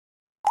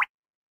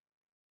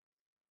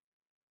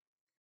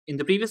In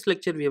the previous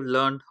lecture, we have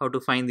learned how to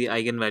find the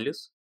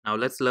eigenvalues. Now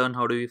let's learn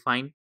how do we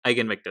find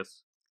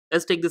eigenvectors.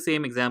 Let's take the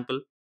same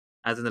example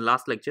as in the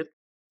last lecture.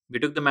 We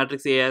took the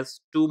matrix A as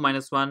 2,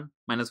 minus 1,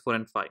 minus 4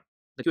 and 5.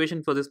 The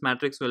equation for this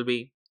matrix will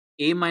be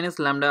A minus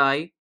lambda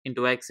I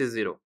into x is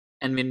 0.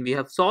 And when we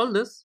have solved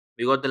this,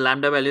 we got the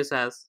lambda values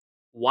as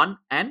 1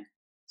 and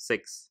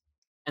 6.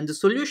 And the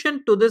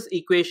solution to this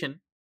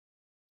equation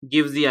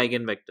gives the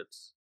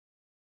eigenvectors.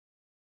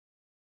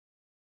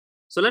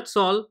 So let's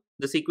solve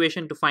this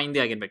equation to find the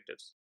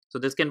eigenvectors. So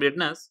this can be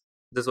written as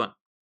this one.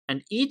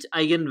 And each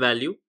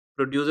eigenvalue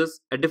produces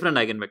a different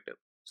eigenvector.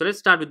 So let's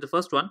start with the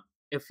first one.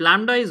 If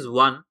lambda is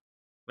 1,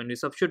 when we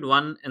substitute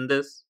 1 in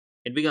this,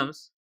 it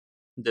becomes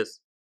this.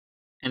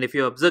 And if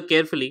you observe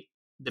carefully,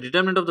 the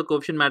determinant of the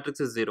coefficient matrix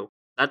is 0.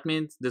 That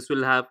means this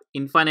will have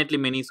infinitely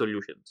many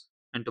solutions.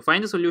 And to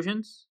find the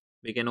solutions,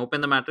 we can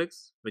open the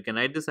matrix. We can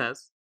write this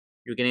as,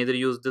 you can either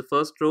use the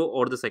first row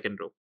or the second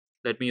row.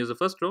 Let me use the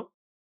first row.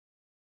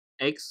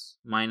 X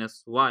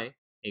minus y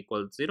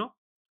equals 0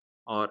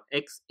 or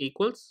x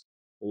equals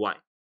y.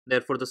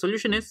 Therefore, the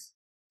solution is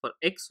for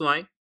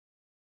xy,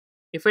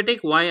 if I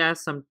take y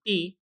as some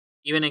t,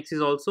 even x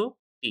is also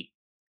t.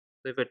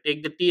 So if I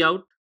take the t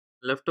out,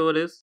 leftover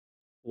is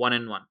 1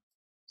 and 1.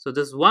 So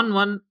this 1,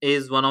 1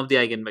 is one of the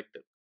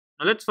eigenvector.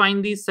 Now let's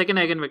find the second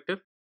eigenvector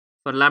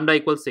for lambda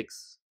equals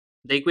 6.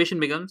 The equation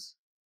becomes,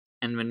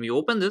 and when we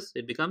open this,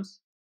 it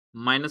becomes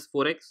minus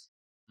 4x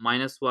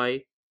minus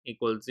y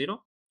equals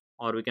 0.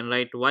 Or we can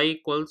write y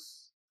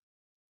equals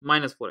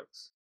minus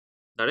 4x.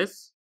 That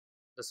is,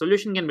 the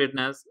solution can be written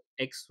as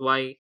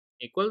xy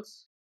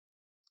equals,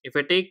 if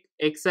I take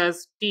x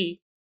as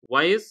t,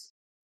 y is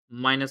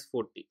minus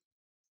 4t.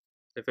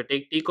 So if I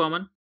take t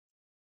common,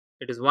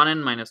 it is 1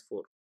 and minus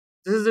 4.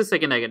 This is the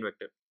second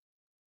eigenvector.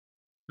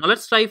 Now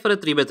let's try for a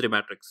 3 by 3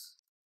 matrix.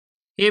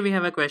 Here we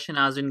have a question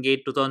asked in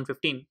GATE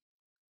 2015.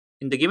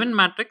 In the given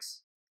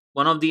matrix,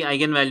 one of the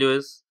eigenvalue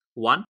is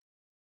 1.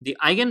 The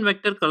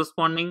eigenvector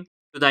corresponding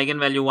to the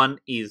eigenvalue 1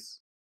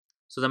 is.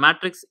 So the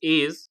matrix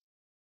A is,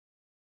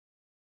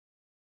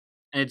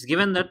 and it's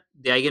given that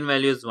the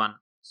eigenvalue is 1.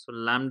 So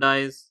lambda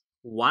is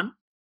 1.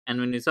 And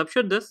when we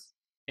substitute this,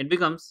 it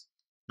becomes,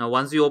 now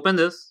once you open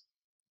this,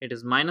 it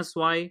is minus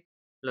y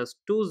plus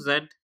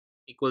 2z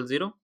equals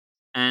 0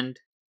 and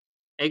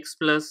x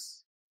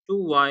plus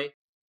 2y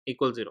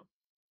equals 0.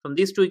 From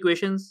these two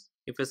equations,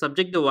 if I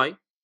subject the y,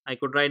 I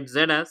could write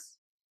z as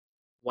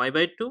y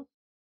by 2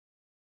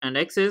 and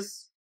x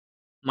is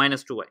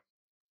minus 2y.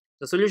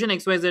 The solution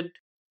xyz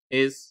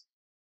is,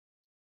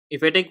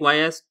 if I take y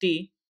as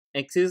t,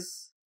 x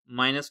is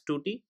minus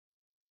 2t,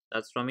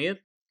 that's from here,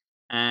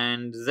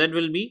 and z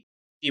will be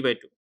t by 2.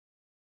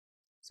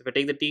 So if I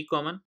take the t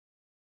common,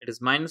 it is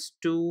minus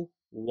 2,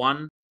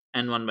 1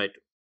 and 1 by 2.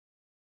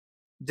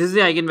 This is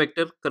the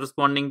eigenvector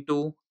corresponding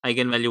to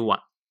eigenvalue 1.